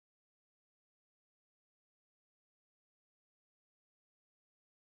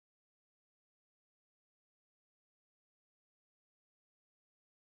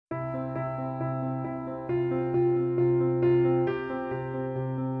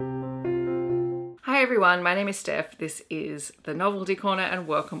Hi everyone, my name is Steph. This is the Novelty Corner and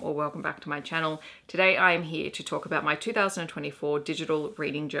welcome back to my channel. Today I am here to talk about my 2024 digital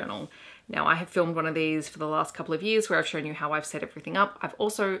reading journal. Now I have filmed one of these for the last couple of years where I've shown you how I've set everything up. I've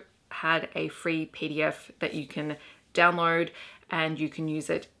also had a free PDF that you can download and you can use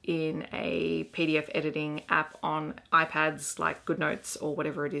it in a PDF editing app on iPads like GoodNotes or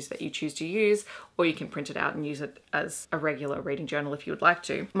whatever it is that you choose to use, or you can print it out and use it as a regular reading journal if you would like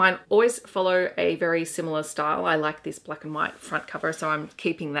to. Mine always follow a very similar style. I like this black and white front cover, so I'm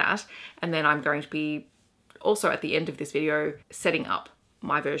keeping that. And then I'm going to be also at the end of this video setting up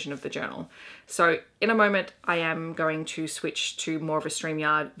my version of the journal. So in a moment, I am going to switch to more of a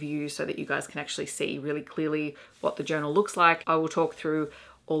StreamYard view so that you guys can actually see really clearly what the journal looks like. I will talk through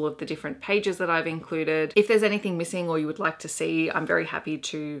all of the different pages that I've included. If there's anything missing or you would like to see, I'm very happy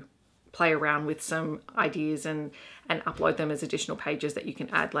to play around with some ideas and upload them as additional pages that you can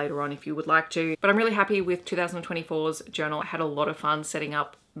add later on if you would like to. But I'm really happy with 2024's journal. I had a lot of fun setting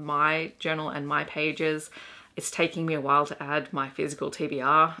up my journal and my pages. It's taking me a while to add my physical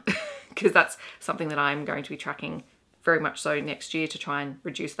TBR because that's something that I'm going to be tracking very much so next year to try and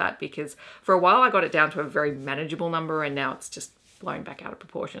reduce that, because for a while I got it down to a very manageable number and now it's just blown back out of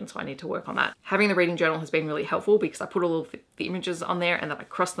proportion, so I need to work on that. Having the reading journal has been really helpful because I put all of the images on there and then I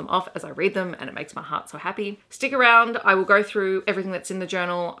cross them off as I read them, and it makes my heart so happy. Stick around, I will go through everything that's in the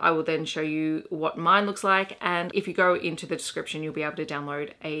journal. I will then show you what mine looks like, and if you go into the description you'll be able to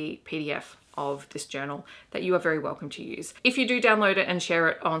download a PDF of this journal that you are very welcome to use. If you do download it and share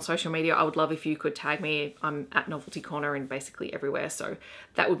it on social media, I would love if you could tag me. I'm at Novelty Corner and basically everywhere, so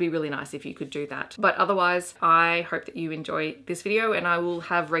that would be really nice if you could do that. But otherwise, I hope that you enjoy this video, and I will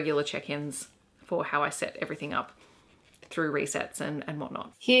have regular check-ins for how I set everything up through resets and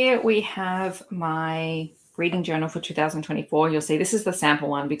whatnot. Here we have my reading journal for 2024. You'll see this is the sample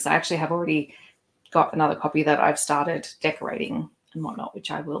one because I actually have already got another copy that I've started decorating and whatnot,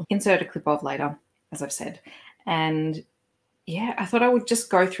 which I will insert a clip of later, as I've said. And yeah, I thought I would just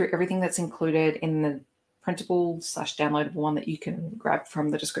go through everything that's included in the printable / downloadable one that you can grab from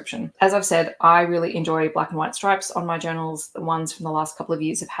the description. As I've said, I really enjoy black and white stripes on my journals. The ones from the last couple of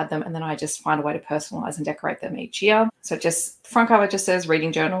years have had them, and then I just find a way to personalize and decorate them each year. So just the front cover just says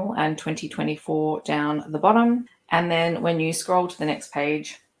reading journal and 2024 down the bottom. And then when you scroll to the next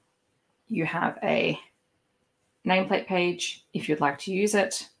page, you have a nameplate page if you'd like to use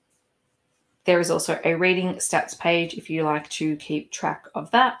it. There is also a reading stats page if you like to keep track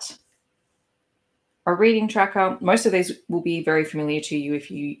of that. A reading tracker. Most of these will be very familiar to you if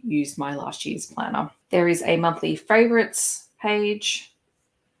you used my last year's planner. There is a monthly favorites page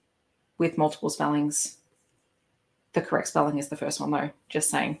with multiple spellings. The correct spelling is the first one though, just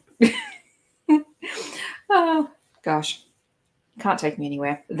saying. Oh gosh, can't take me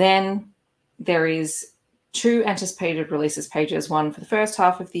anywhere. Then there is 2 anticipated releases pages, one for the first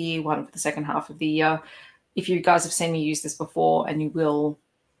half of the year, one for the second half of the year. If you guys have seen me use this before, and you will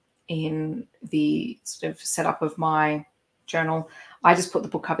in the sort of setup of my journal, I just put the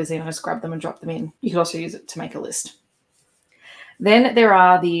book covers in, I just grab them and drop them in. You can also use it to make a list. Then there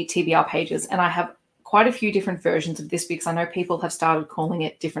are the TBR pages, and I have quite a few different versions of this because I know people have started calling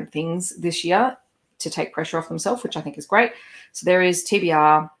it different things this year to take pressure off themselves, which I think is great. So there is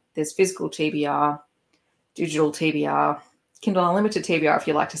TBR, there's physical TBR, digital TBR, Kindle Unlimited TBR if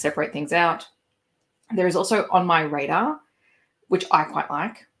you like to separate things out. There is also On My Radar, which I quite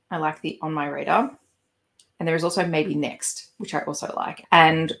like. I like the On My Radar. And there is also Maybe Next, which I also like.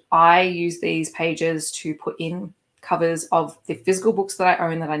 And I use these pages to put in covers of the physical books that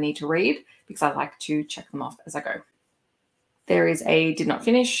I own that I need to read because I like to check them off as I go. There is a Did Not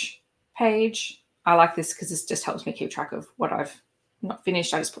Finish page. I like this because this just helps me keep track of what I've not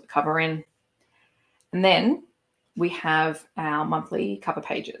finished. I just put the cover in. And then we have our monthly cover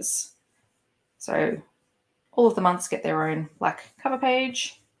pages. So all of the months get their own black cover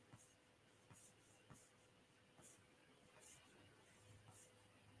page.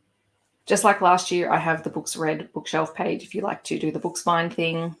 Just like last year, I have the Books Read bookshelf page if you like to do the books find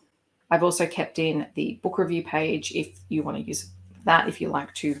thing. I've also kept in the book review page if you want to use that, if you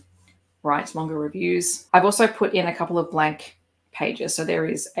like to write longer reviews. I've also put in a couple of blank pages. So there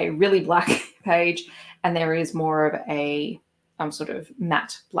is a really black page and there is more of a sort of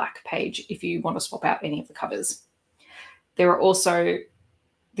matte black page if you want to swap out any of the covers. There are also,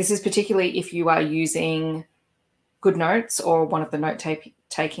 this is particularly if you are using GoodNotes or one of the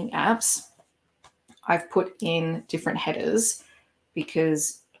note-taking apps, I've put in different headers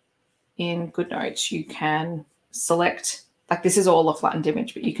because in GoodNotes you can select, like this is all a flattened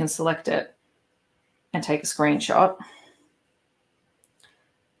image, but you can select it and take a screenshot.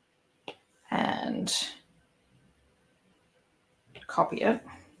 And and copy it.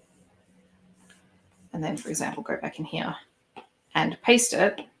 And then, for example, go back in here and paste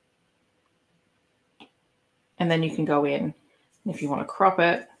it. And then you can go in, and if you want to crop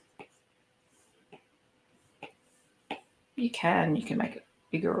it, you can make it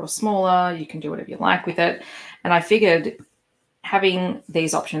bigger or smaller. You can do whatever you like with it. And I figured having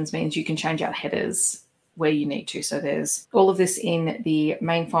these options means you can change out headers where you need to. So there's all of this in the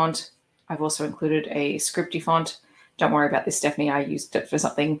main font. I've also included a scripty font. Don't worry about this, Stephanie. I used it for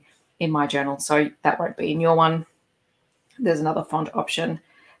something in my journal, so that won't be in your one. There's another font option.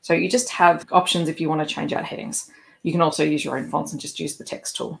 So you just have options if you want to change out headings. You can also use your own fonts and just use the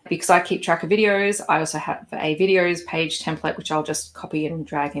text tool. Because I keep track of videos, I also have a videos page template, which I'll just copy and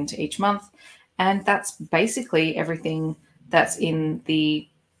drag into each month. And that's basically everything that's in the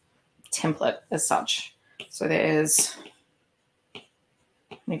template as such. So there's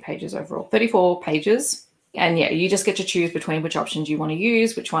how many pages overall? 34 pages. And yeah, you just get to choose between which options you want to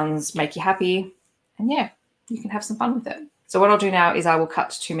use, which ones make you happy. And yeah, you can have some fun with it. So what I'll do now is I will cut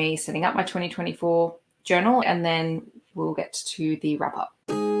to me setting up my 2024 journal, and then we'll get to the wrap up.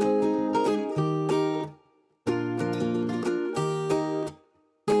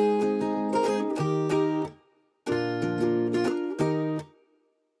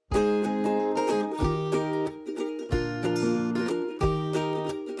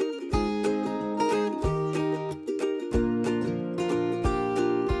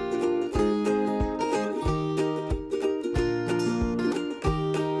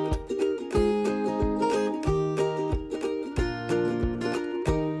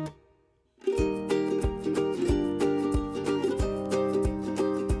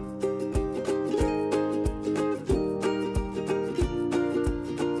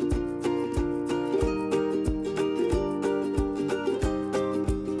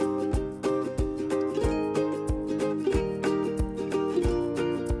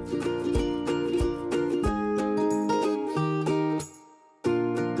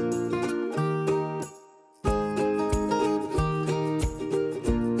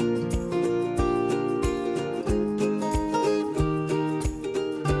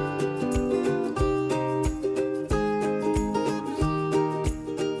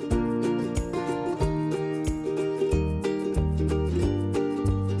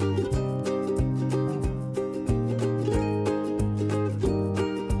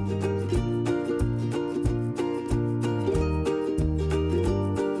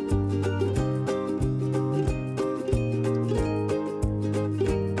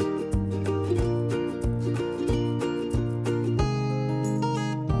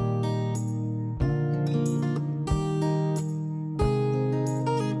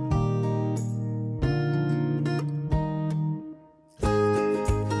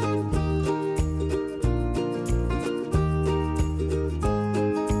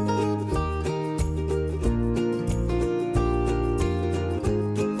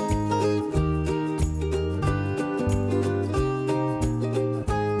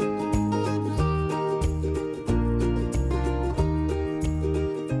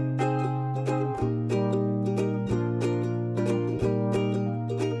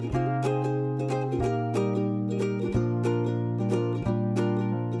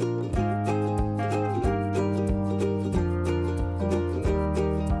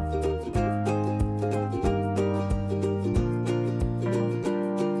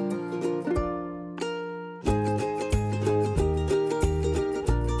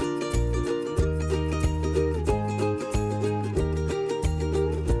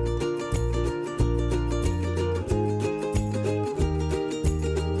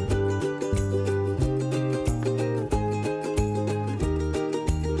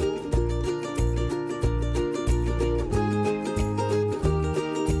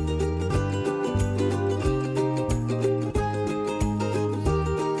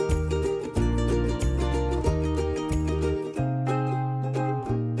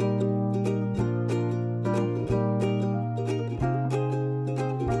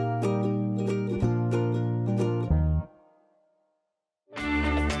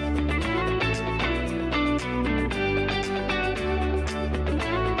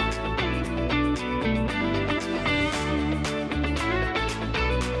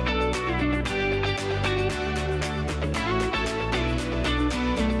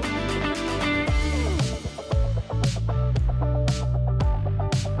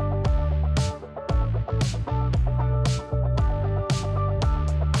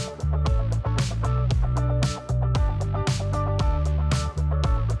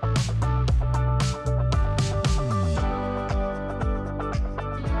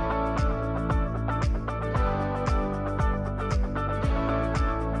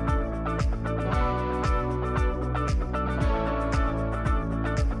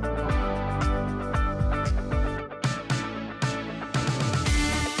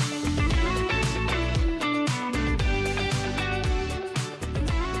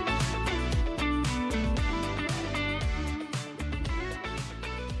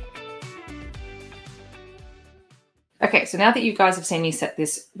 Okay, so now that you guys have seen me set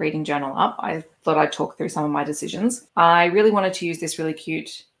this reading journal up, I thought I'd talk through some of my decisions. I really wanted to use this really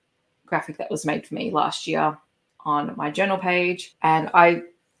cute graphic that was made for me last year on my journal page, and I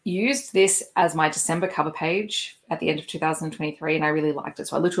used this as my December cover page at the end of 2023, and I really liked it.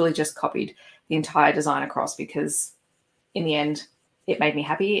 So I literally just copied the entire design across because in the end, it made me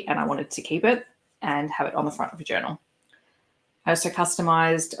happy and I wanted to keep it and have it on the front of a journal. I also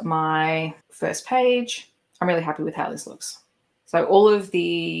customized my first page. I'm really happy with how this looks. So all of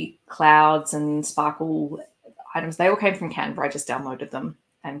the clouds and sparkle items, they all came from Canva. I just downloaded them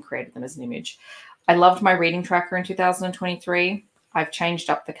and created them as an image. I loved my reading tracker in 2023. I've changed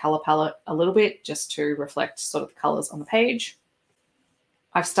up the color palette a little bit just to reflect sort of the colors on the page.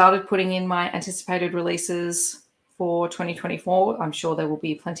 I've started putting in my anticipated releases for 2024. I'm sure there will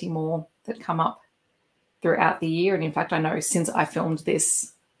be plenty more that come up throughout the year. And in fact, I know since I filmed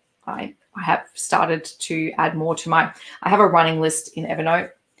this, I have started to add more to I have a running list in Evernote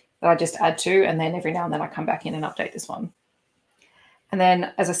that I just add to, and then every now and then I come back in and update this one. And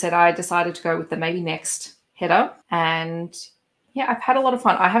then, as I said, I decided to go with the maybe next header. And yeah, I've had a lot of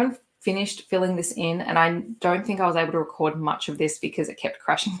fun. I haven't finished filling this in, and I don't think I was able to record much of this because it kept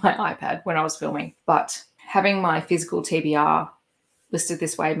crashing my iPad when I was filming. But having my physical TBR listed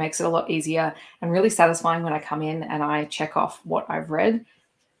this way makes it a lot easier and really satisfying when I come in and I check off what I've read.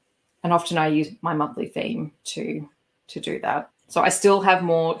 And often I use my monthly theme to do that. So I still have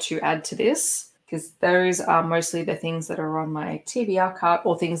more to add to this because those are mostly the things that are on my TBR card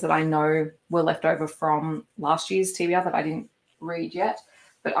or things that I know were left over from last year's TBR that I didn't read yet,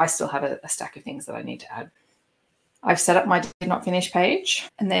 but I still have a stack of things that I need to add. I've set up my did not finish page,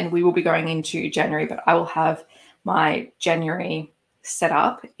 and then we will be going into January, but I will have my January set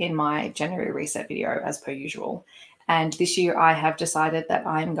up in my January reset video as per usual. And this year I have decided that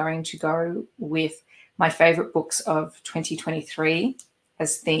I'm going to go with my favorite books of 2023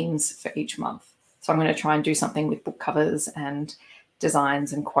 as themes for each month. So I'm going to try and do something with book covers and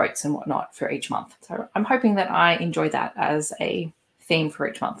designs and quotes and whatnot for each month. So I'm hoping that I enjoy that as a theme for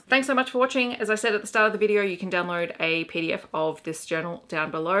each month. Thanks so much for watching. As I said at the start of the video, you can download a PDF of this journal down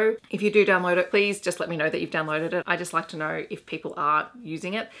below. If you do download it, please just let me know that you've downloaded it. I just like to know if people are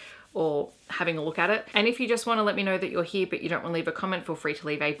using it or having a look at it. And if you just want to let me know that you're here but you don't want to leave a comment, feel free to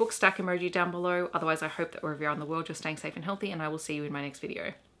leave a book stack emoji down below. Otherwise, I hope that wherever you're in the world, you're staying safe and healthy, and I will see you in my next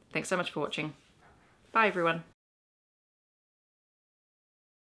video. Thanks so much for watching. Bye everyone.